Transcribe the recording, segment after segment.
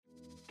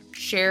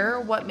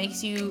Share what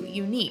makes you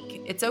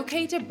unique. It's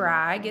okay to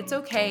brag. It's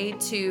okay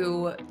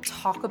to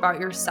talk about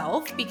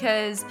yourself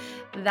because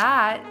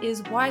that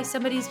is why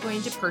somebody's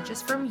going to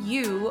purchase from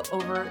you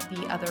over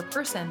the other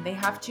person. They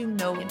have to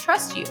know and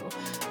trust you.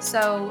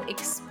 So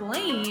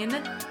explain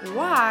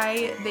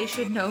why they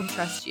should know and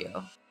trust you.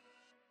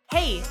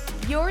 Hey,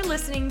 you're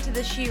listening to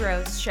The She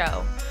Rose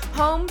Show,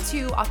 home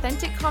to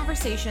authentic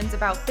conversations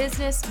about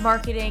business,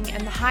 marketing,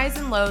 and the highs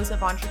and lows of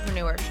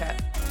entrepreneurship.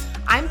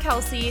 I'm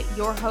Kelsey,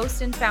 your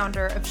host and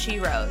founder of She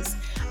Rose.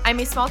 I'm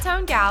a small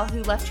town gal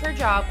who left her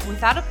job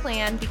without a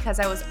plan because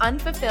I was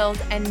unfulfilled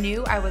and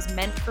knew I was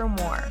meant for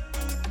more.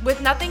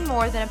 With nothing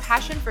more than a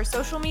passion for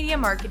social media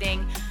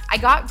marketing, I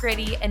got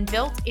gritty and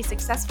built a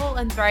successful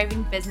and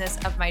thriving business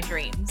of my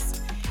dreams.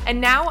 And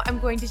now I'm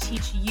going to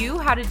teach you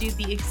how to do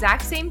the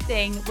exact same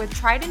thing with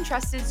tried and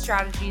trusted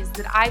strategies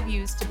that I've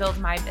used to build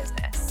my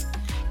business.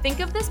 Think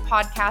of this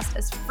podcast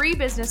as free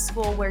business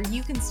school where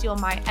you can steal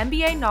my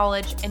MBA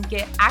knowledge and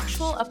get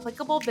actual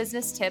applicable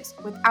business tips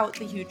without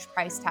the huge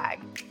price tag.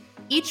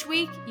 Each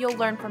week, you'll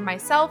learn from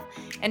myself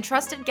and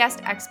trusted guest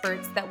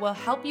experts that will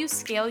help you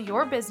scale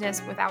your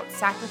business without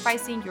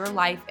sacrificing your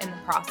life in the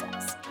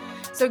process.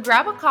 So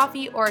grab a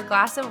coffee or a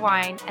glass of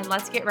wine and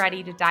let's get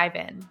ready to dive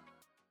in.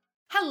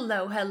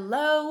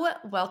 Hello.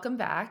 Welcome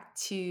back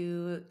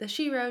to the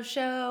She Rose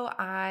Show.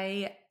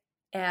 I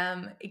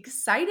am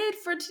excited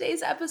for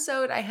today's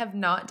episode. I have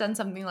not done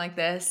something like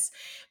this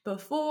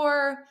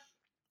before.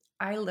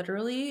 I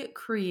literally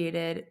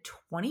created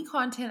 20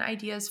 content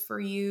ideas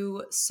for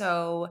you.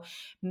 So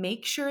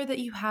make sure that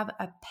you have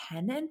a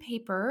pen and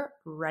paper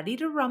ready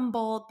to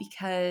rumble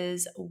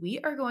because we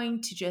are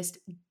going to just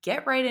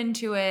get right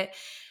into it.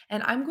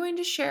 And I'm going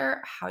to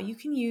share how you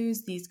can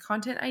use these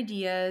content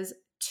ideas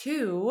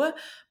to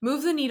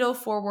move the needle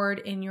forward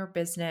in your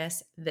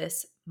business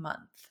this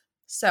month.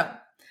 So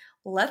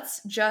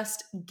let's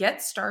just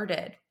get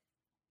started.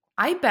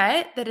 I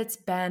bet that it's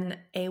been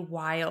a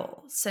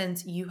while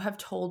since you have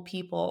told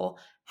people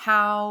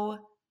how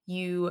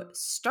you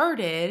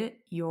started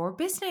your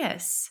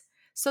business.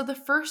 So the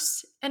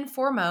first and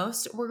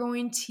foremost, we're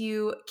going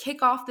to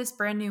kick off this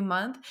brand new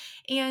month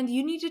and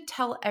you need to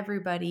tell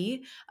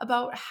everybody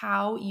about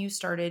how you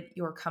started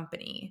your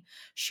company.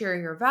 Share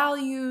your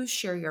values,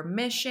 share your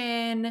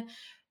mission,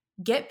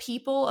 get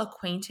people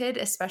acquainted,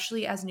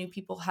 especially as new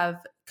people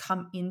have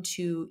come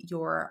into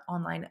your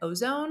online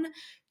ozone,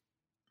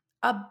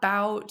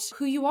 about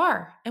who you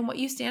are and what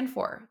you stand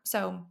for.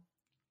 So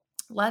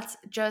let's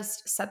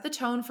just set the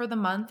tone for the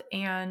month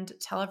and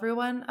tell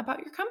everyone about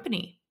your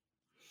company.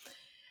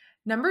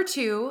 Number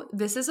 2,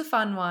 this is a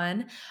fun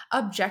one.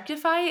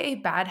 Objectify a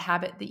bad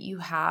habit that you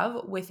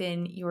have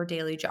within your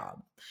daily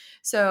job.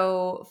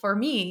 So for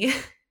me,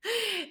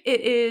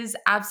 it is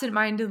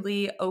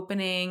absentmindedly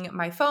opening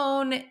my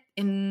phone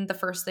in the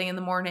first thing in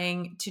the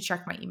morning to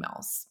check my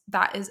emails.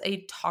 That is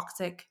a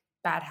toxic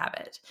bad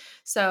habit.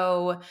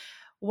 So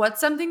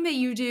what's something that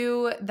you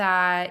do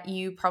that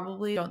you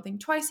probably don't think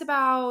twice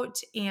about,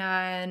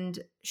 and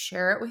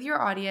share it with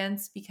your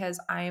audience because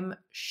I'm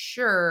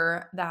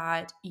sure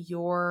that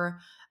your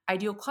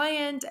ideal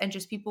client and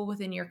just people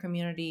within your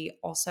community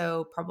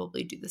also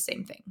probably do the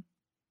same thing.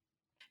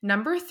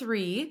 Number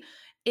 3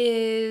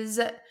 is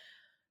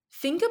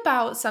think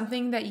about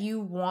something that you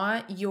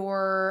want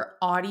your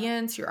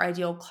audience, your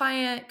ideal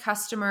client,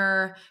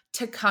 customer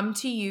to come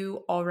to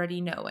you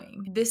already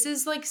knowing. This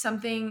is like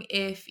something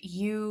if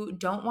you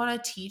don't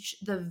want to teach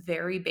the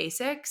very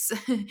basics,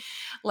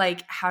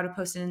 like how to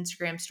post an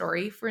Instagram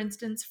story, for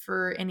instance,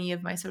 for any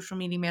of my social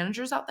media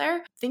managers out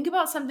there, think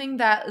about something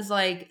that is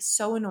like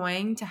so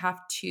annoying to have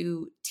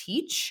to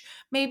teach.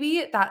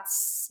 Maybe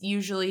that's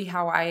usually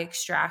how I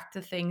extract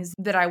the things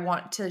that I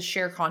want to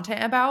share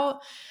content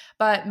about.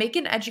 But make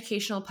an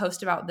educational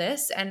post about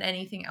this and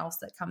anything else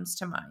that comes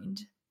to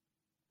mind.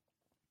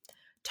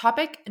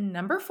 Topic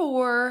number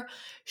 4,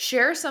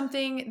 share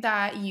something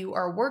that you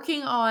are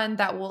working on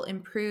that will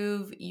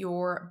improve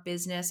your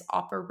business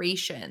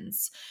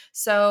operations.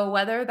 So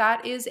whether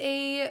that is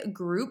a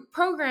group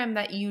program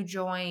that you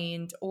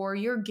joined, or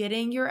you're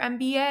getting your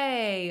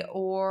MBA,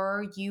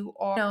 or you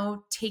are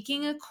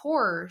taking a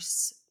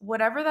course,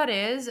 whatever that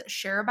is,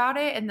 share about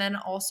it and then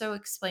also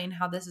explain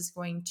how this is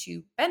going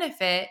to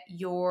benefit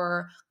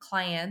your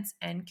clients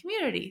and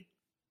community.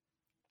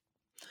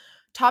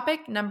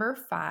 Topic number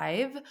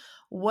 5,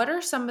 what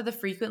are some of the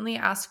frequently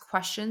asked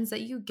questions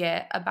that you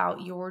get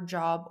about your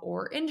job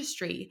or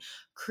industry?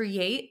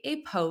 Create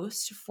a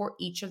post for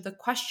each of the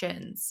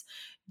questions.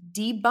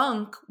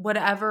 Debunk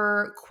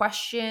whatever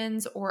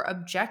questions or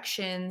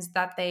objections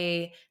that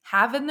they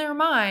have in their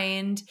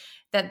mind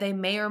that they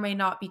may or may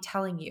not be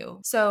telling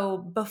you. So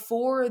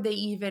before they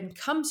even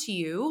come to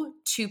you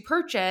to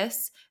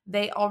purchase,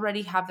 they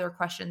already have their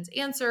questions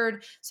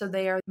answered. So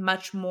they are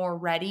much more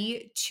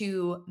ready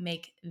to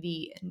make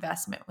the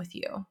investment with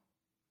you.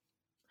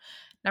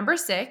 Number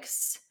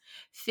 6,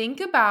 think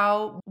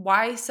about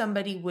why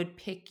somebody would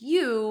pick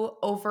you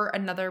over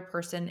another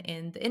person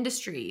in the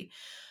industry.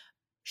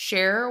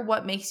 Share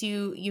what makes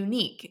you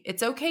unique.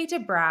 It's okay to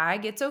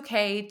brag. It's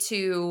okay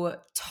to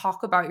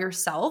talk about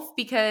yourself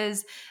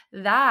because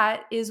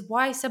that is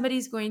why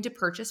somebody's going to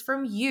purchase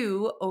from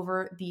you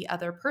over the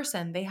other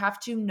person. They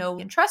have to know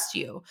and trust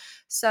you.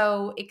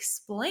 So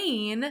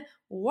explain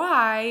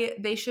why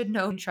they should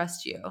know and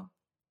trust you.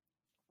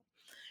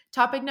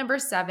 Topic number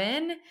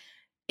 7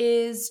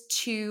 is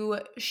to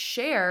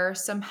share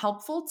some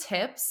helpful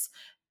tips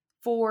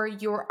for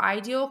your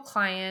ideal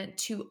client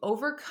to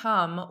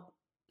overcome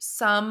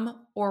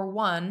some or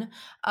one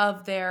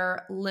of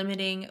their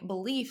limiting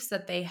beliefs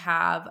that they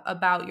have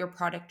about your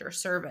product or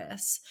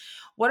service.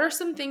 What are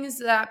some things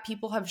that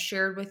people have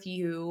shared with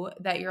you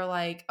that you're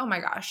like, oh my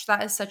gosh,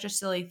 that is such a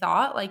silly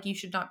thought? Like, you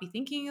should not be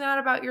thinking that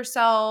about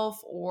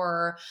yourself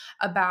or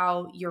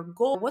about your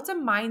goal. What's a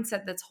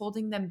mindset that's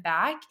holding them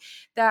back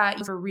that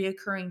is a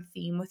reoccurring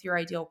theme with your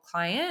ideal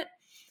client?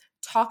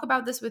 Talk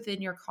about this within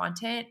your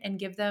content and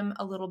give them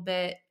a little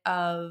bit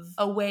of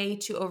a way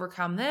to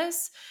overcome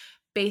this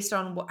based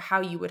on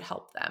how you would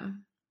help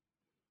them.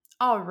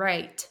 All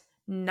right.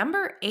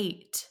 Number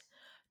 8,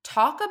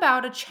 talk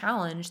about a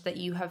challenge that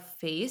you have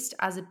faced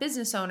as a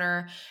business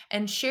owner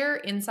and share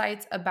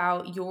insights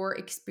about your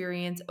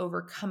experience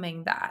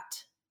overcoming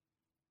that.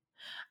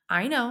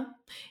 I know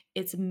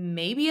it's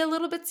maybe a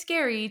little bit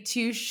scary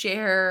to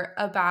share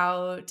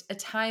about a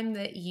time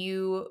that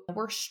you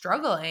were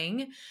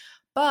struggling,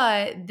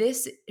 but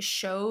this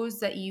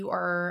shows that you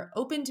are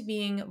open to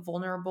being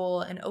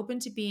vulnerable and open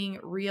to being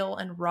real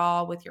and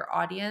raw with your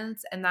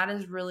audience. And that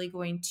is really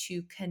going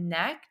to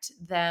connect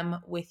them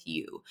with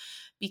you.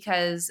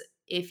 Because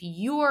if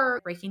you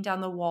are breaking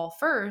down the wall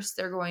first,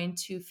 they're going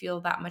to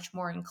feel that much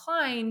more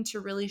inclined to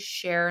really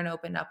share and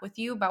open up with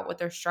you about what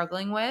they're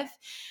struggling with.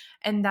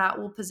 And that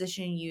will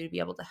position you to be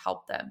able to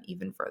help them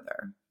even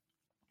further.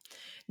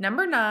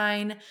 Number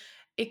 9,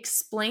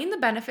 explain the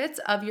benefits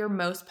of your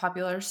most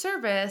popular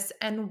service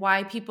and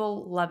why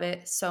people love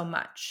it so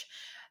much.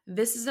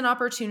 This is an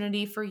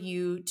opportunity for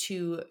you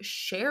to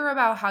share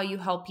about how you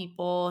help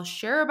people,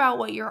 share about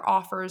what your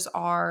offers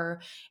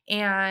are,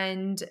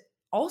 and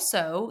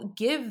also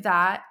give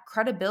that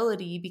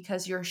credibility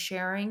because you're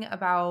sharing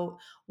about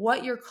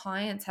what your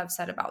clients have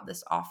said about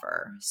this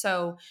offer.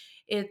 So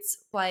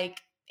it's like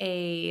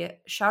a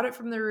shout it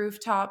from the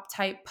rooftop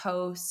type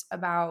post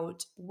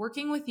about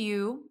working with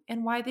you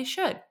and why they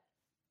should.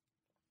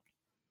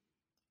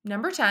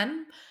 Number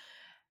 10,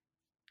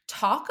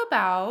 talk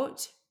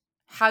about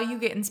how you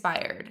get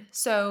inspired.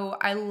 So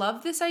I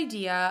love this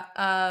idea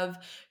of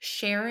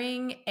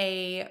sharing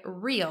a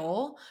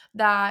reel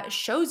that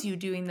shows you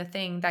doing the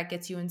thing that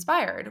gets you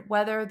inspired,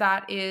 whether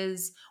that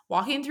is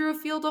walking through a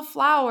field of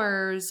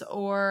flowers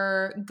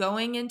or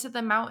going into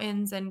the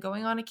mountains and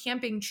going on a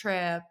camping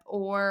trip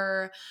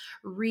or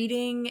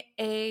reading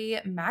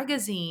a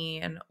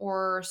magazine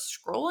or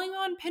scrolling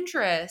on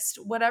Pinterest,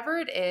 whatever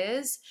it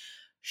is.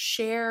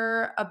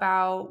 Share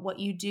about what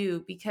you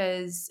do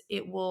because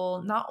it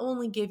will not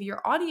only give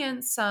your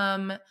audience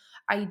some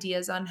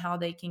ideas on how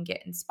they can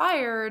get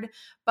inspired,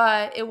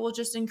 but it will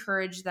just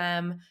encourage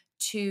them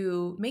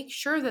to make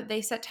sure that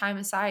they set time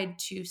aside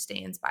to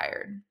stay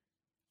inspired.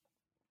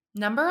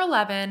 Number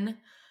 11,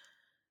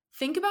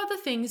 think about the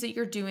things that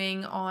you're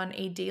doing on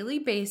a daily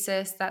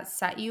basis that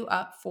set you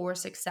up for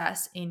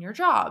success in your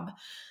job.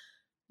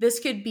 This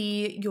could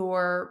be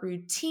your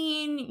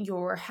routine,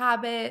 your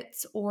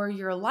habits, or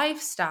your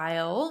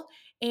lifestyle,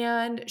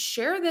 and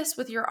share this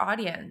with your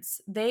audience.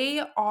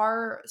 They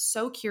are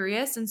so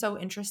curious and so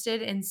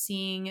interested in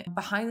seeing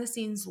behind the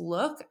scenes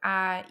look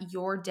at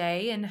your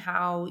day and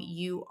how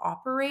you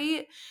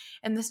operate.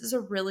 And this is a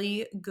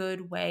really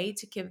good way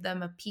to give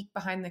them a peek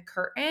behind the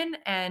curtain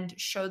and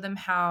show them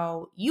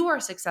how you are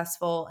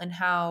successful and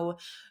how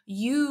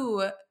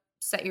you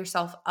set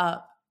yourself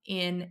up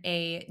in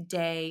a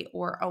day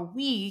or a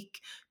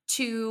week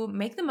to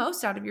make the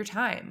most out of your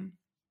time.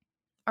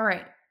 All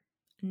right,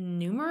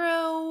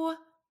 numero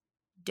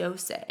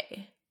 12.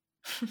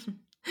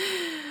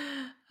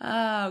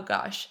 Oh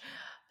gosh,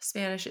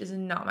 Spanish is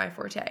not my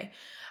forte.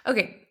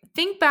 Okay,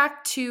 think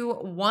back to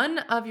one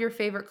of your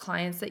favorite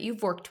clients that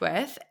you've worked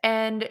with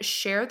and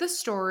share the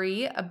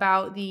story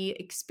about the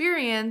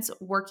experience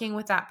working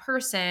with that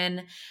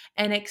person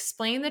and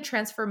explain the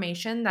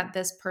transformation that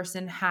this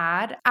person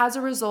had as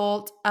a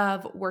result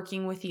of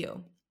working with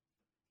you.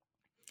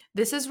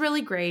 This is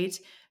really great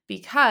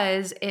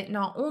because it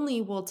not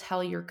only will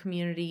tell your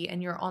community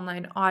and your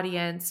online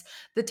audience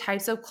the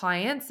types of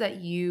clients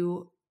that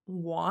you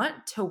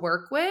want to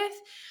work with,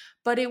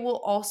 but it will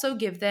also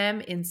give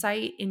them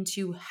insight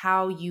into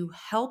how you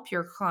help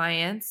your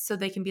clients so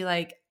they can be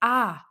like,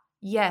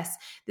 yes,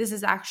 this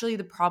is actually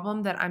the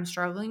problem that I'm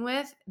struggling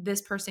with.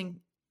 This person,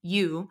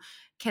 you,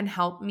 can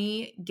help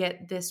me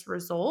get this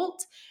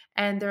result.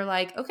 And they're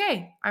like,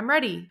 okay, I'm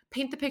ready.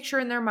 Paint the picture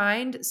in their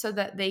mind so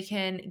that they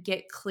can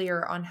get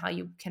clear on how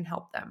you can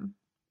help them.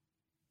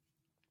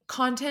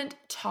 Content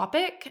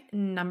topic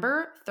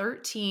number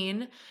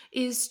 13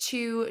 is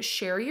to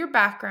share your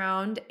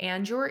background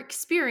and your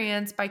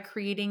experience by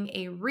creating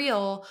a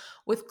reel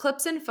with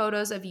clips and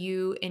photos of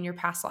you in your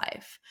past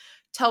life.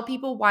 Tell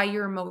people why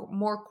you're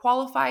more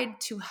qualified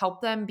to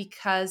help them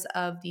because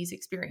of these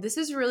experiences.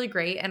 This is really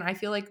great. And I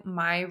feel like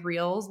my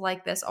reels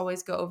like this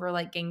always go over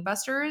like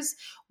gangbusters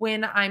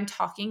when I'm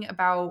talking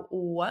about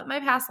what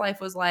my past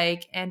life was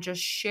like and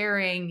just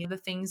sharing the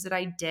things that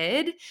I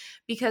did,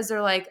 because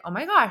they're like, oh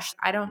my gosh,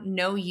 I don't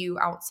know you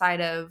outside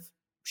of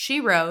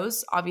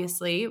Sheroes,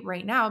 obviously,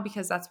 right now,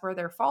 because that's where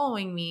they're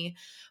following me.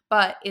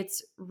 But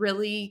it's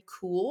really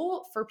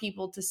cool for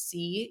people to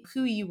see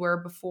who you were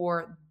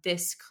before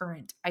this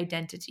current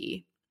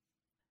identity.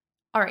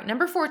 All right,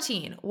 number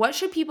 14, what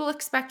should people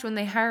expect when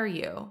they hire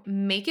you?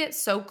 Make it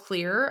so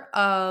clear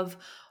of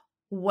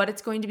what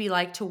it's going to be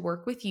like to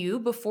work with you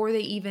before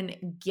they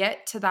even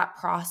get to that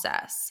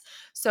process.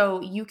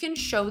 So you can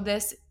show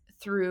this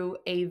through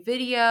a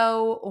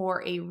video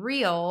or a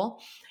reel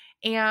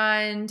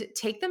and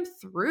take them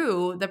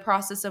through the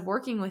process of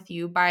working with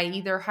you by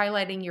either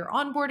highlighting your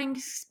onboarding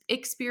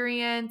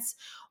experience,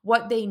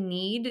 what they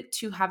need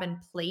to have in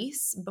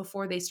place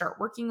before they start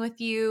working with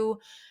you,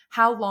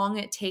 how long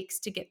it takes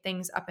to get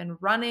things up and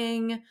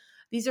running.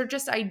 These are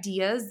just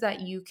ideas that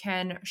you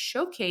can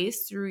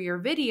showcase through your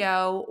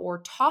video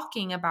or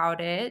talking about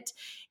it,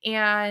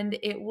 and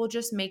it will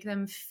just make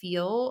them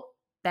feel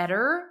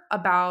better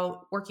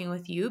about working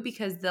with you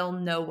because they'll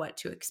know what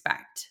to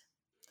expect.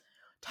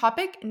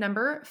 Topic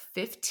number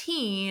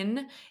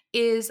 15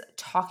 is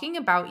talking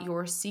about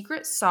your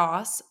secret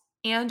sauce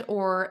and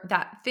or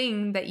that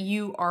thing that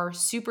you are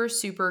super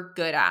super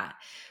good at.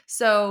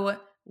 So,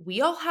 we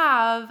all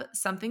have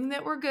something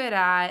that we're good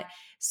at,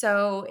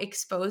 so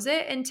expose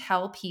it and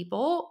tell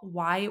people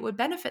why it would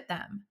benefit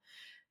them.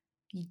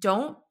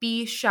 Don't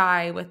be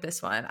shy with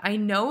this one. I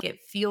know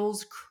it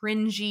feels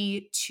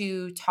cringy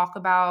to talk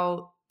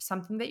about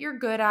something that you're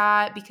good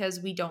at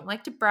because we don't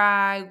like to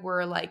brag.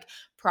 We're like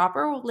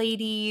proper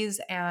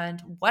ladies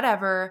and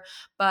whatever,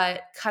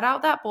 but cut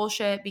out that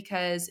bullshit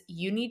because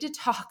you need to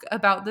talk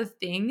about the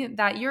thing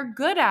that you're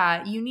good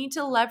at. You need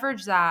to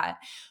leverage that.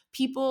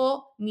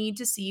 People need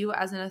to see you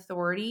as an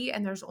authority,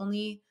 and there's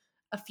only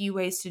a few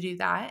ways to do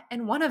that.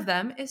 And one of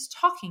them is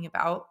talking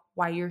about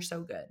why you're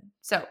so good.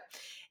 So,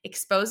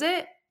 expose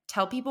it,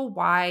 tell people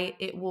why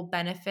it will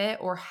benefit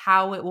or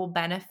how it will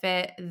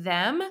benefit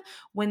them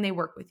when they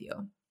work with you.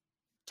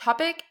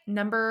 Topic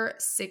number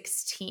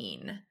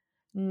 16.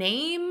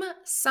 Name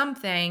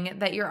something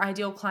that your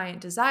ideal client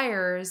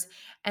desires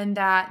and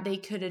that they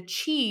could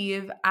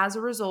achieve as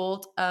a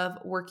result of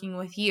working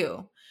with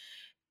you.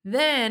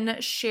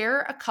 Then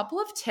share a couple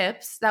of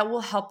tips that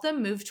will help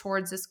them move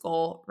towards this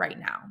goal right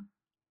now.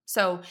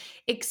 So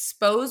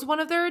expose one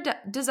of their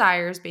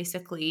desires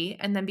basically,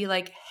 and then be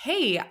like,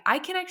 hey, I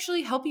can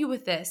actually help you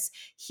with this.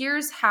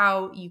 Here's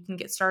how you can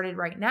get started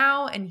right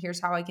now, and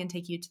here's how I can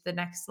take you to the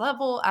next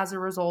level as a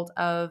result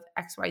of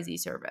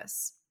XYZ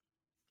service.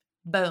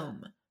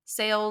 Boom.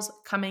 Sales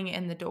coming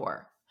in the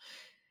door.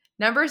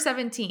 Number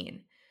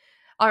 17.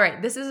 All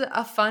right, this is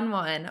a fun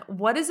one.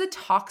 What is a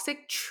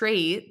toxic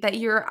trait that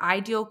your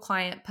ideal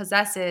client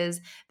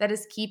possesses that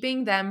is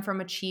keeping them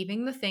from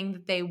achieving the thing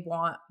that they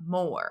want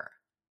more?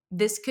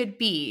 This could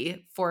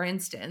be, for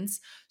instance,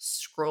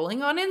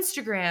 scrolling on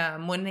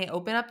Instagram when they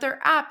open up their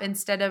app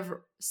instead of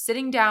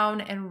sitting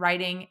down and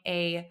writing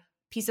a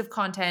piece of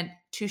content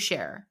to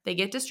share. They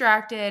get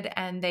distracted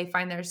and they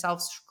find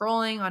themselves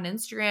scrolling on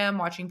Instagram,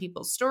 watching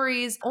people's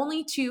stories,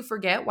 only to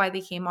forget why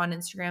they came on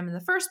Instagram in the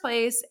first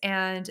place,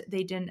 and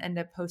they didn't end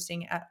up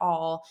posting at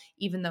all,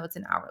 even though it's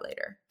an hour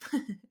later.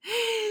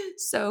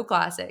 So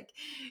classic.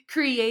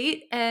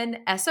 Create an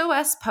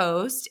SOS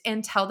post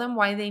and tell them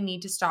why they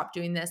need to stop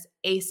doing this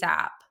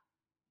ASAP.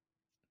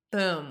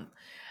 Boom.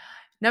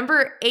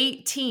 Number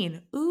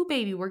 18. Ooh,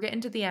 baby, we're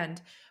getting to the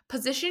end.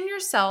 Position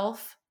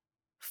yourself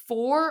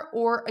for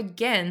or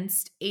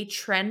against a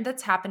trend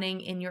that's happening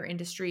in your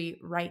industry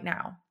right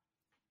now.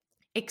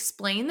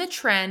 Explain the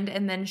trend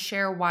and then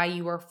share why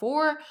you are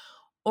for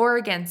or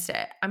against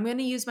it. I'm going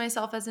to use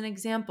myself as an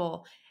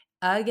example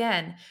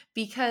again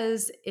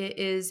because it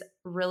is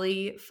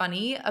really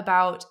funny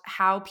about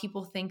how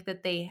people think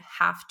that they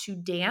have to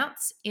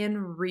dance in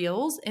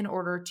reels in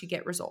order to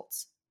get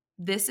results.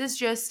 This is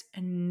just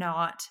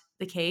not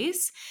the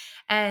case.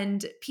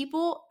 And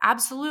people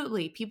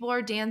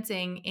are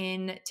dancing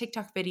in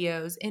TikTok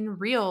videos, in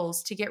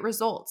reels to get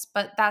results,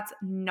 but that's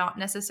not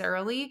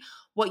necessarily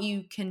what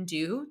you can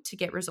do to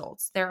get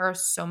results. There are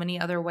so many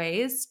other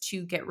ways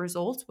to get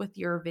results with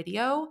your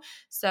video.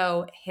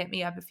 So hit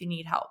me up if you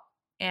need help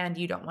and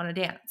you don't want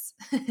to dance.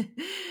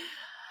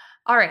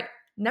 All right.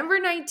 Number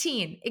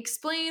 19,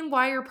 explain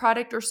why your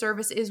product or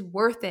service is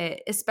worth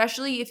it,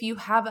 especially if you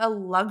have a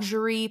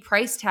luxury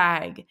price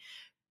tag.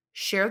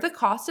 Share the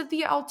cost of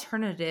the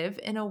alternative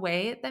in a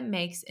way that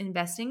makes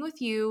investing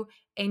with you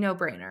a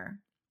no-brainer.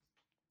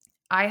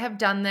 I have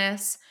done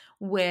this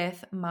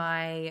with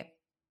my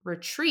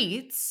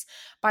retreats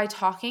by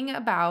talking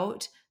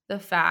about the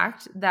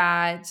fact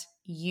that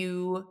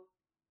you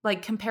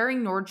like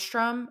comparing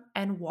Nordstrom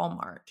and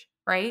Walmart.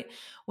 right?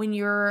 When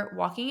you're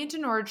walking into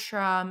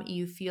Nordstrom,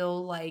 you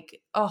feel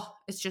like, oh,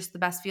 it's just the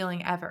best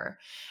feeling ever.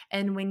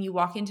 And when you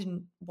walk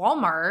into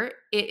Walmart,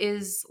 it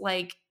is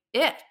like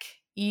ick.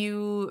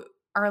 You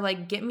are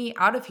like, get me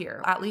out of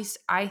here. At least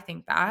I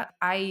think that.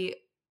 I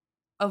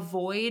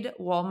avoid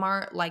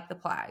Walmart like the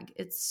plague.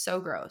 It's so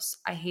gross.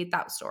 I hate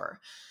that store.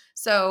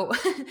 So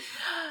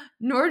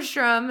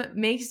Nordstrom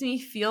makes me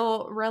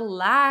feel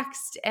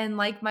relaxed and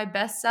like my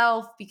best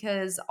self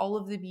because all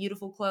of the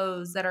beautiful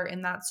clothes that are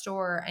in that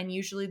store, and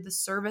usually the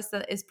service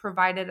that is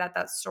provided at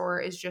that store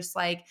is just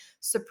like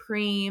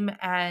supreme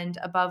and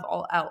above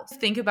all else.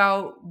 Think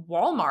about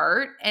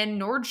Walmart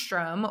and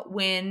Nordstrom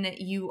when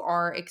you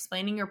are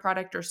explaining your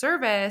product or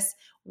service.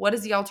 What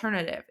is the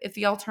alternative? If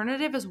the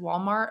alternative is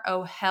Walmart,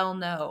 oh hell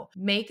no.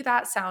 Make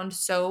that sound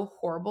so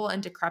horrible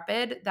and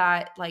decrepit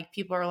that like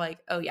people are like,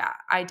 oh yeah,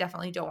 I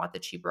definitely don't want the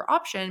cheaper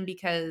option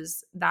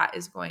because that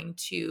is going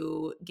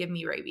to give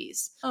me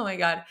rabies. Oh my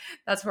God,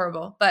 that's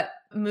horrible. But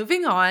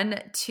moving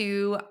on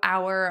to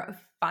our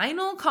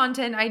final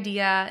content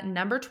idea,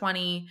 number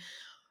 20.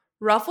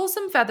 Ruffle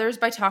some feathers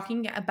by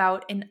talking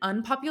about an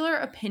unpopular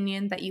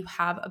opinion that you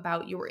have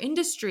about your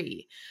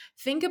industry.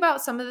 Think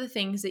about some of the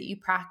things that you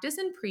practice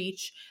and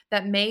preach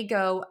that may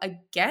go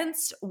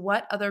against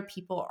what other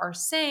people are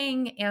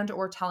saying and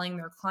or telling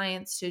their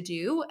clients to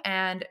do,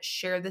 and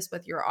share this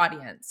with your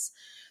audience.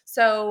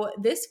 So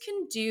this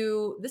can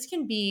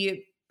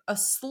be a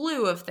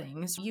slew of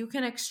things. You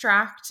can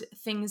extract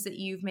things that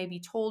you've maybe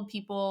told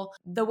people.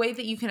 The way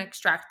that you can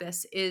extract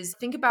this is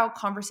think about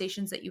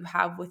conversations that you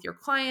have with your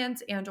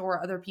clients and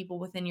or other people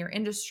within your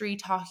industry,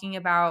 talking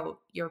about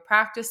your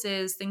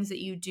practices, things that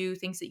you do,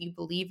 things that you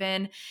believe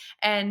in,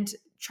 and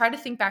try to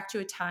think back to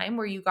a time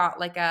where you got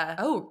like a,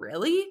 oh,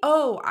 really?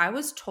 Oh, I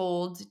was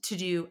told to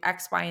do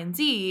X, Y, and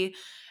Z.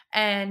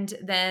 And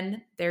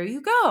then there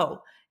you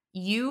go.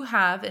 You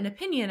have an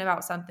opinion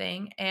about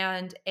something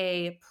and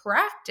a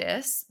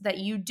practice that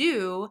you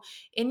do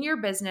in your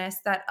business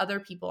that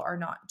other people are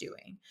not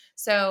doing.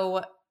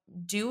 So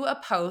do a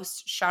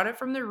post, shout it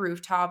from the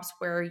rooftops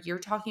where you're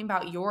talking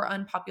about your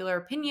unpopular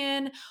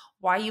opinion,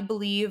 why you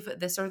believe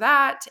this or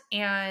that,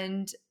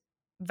 and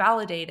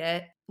validate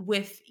it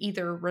with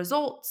either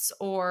results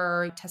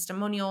or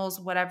testimonials,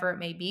 whatever it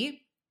may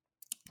be.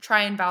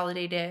 Try and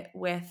validate it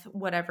with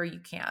whatever you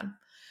can.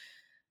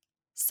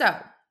 So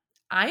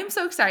I am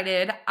so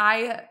excited.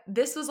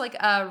 This was like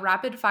a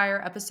rapid fire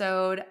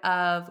episode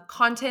of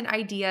content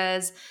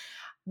ideas.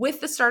 With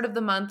the start of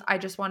the month, I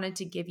just wanted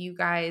to give you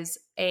guys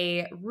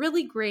a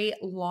really great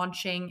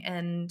launching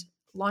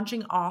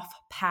off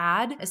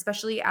pad,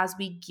 especially as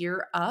we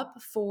gear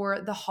up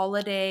for the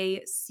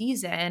holiday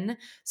season.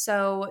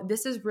 So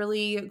this is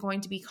really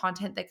going to be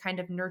content that kind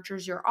of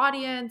nurtures your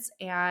audience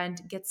and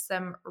gets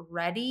them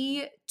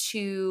ready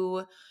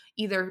to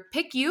either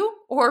pick you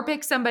or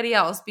pick somebody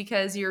else,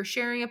 because you're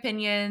sharing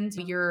opinions,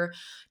 you're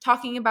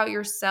talking about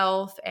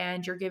yourself,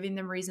 and you're giving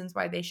them reasons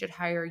why they should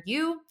hire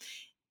you.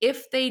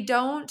 If they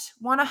don't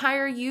want to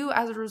hire you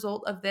as a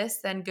result of this,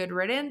 then good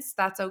riddance.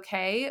 That's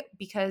okay,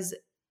 because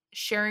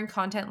sharing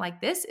content like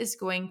this is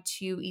going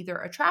to either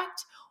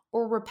attract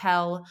or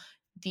repel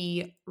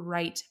the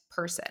right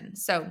person.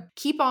 So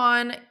keep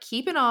on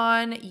keeping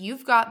on.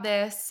 You've got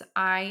this.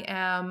 I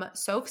am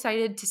so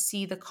excited to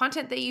see the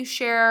content that you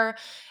share.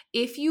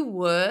 If you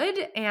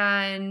would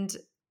and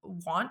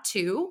want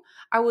to,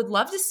 I would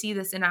love to see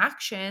this in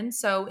action.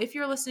 So if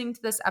you're listening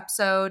to this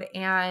episode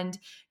and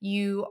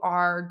you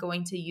are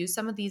going to use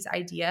some of these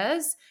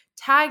ideas,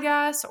 tag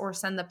us or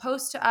send the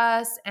post to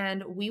us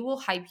and we will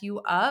hype you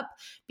up,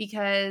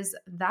 because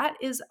that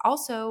is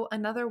also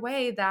another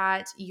way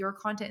that your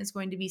content is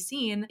going to be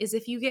seen, is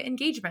if you get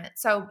engagement.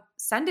 So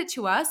send it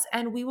to us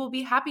and we will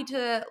be happy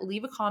to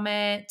leave a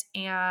comment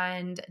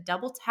and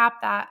double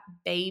tap that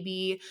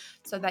baby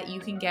so that you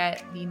can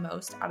get the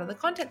most out of the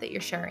content that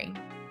you're sharing.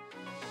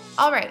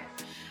 All right.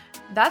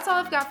 That's all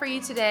I've got for you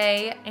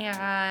today,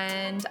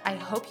 and I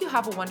hope you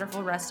have a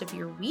wonderful rest of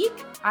your week.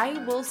 I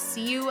will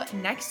see you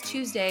next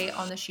Tuesday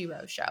on The She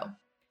Rose Show.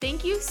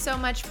 Thank you so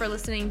much for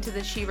listening to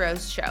The She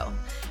Rose Show.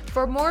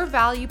 For more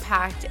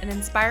value-packed and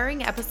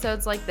inspiring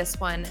episodes like this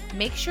one,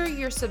 make sure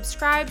you're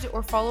subscribed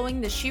or following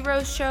The She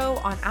Rose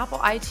Show on Apple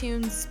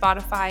iTunes,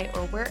 Spotify,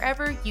 or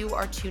wherever you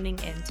are tuning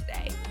in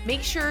today.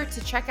 Make sure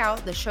to check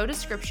out the show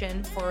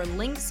description for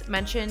links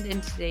mentioned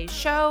in today's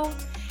show.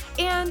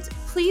 And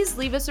please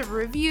leave us a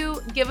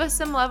review, give us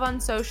some love on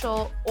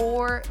social,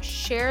 or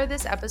share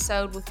this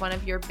episode with one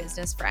of your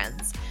business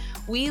friends.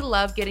 We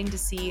love getting to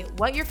see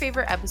what your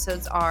favorite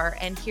episodes are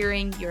and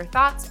hearing your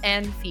thoughts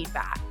and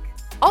feedback.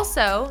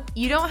 Also,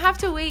 you don't have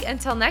to wait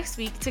until next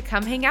week to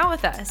come hang out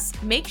with us.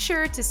 Make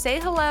sure to say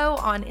hello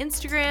on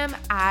Instagram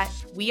at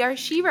We Are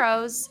She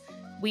Rose.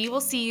 We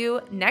will see you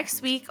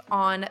next week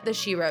on The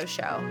She Rose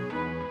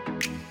Show.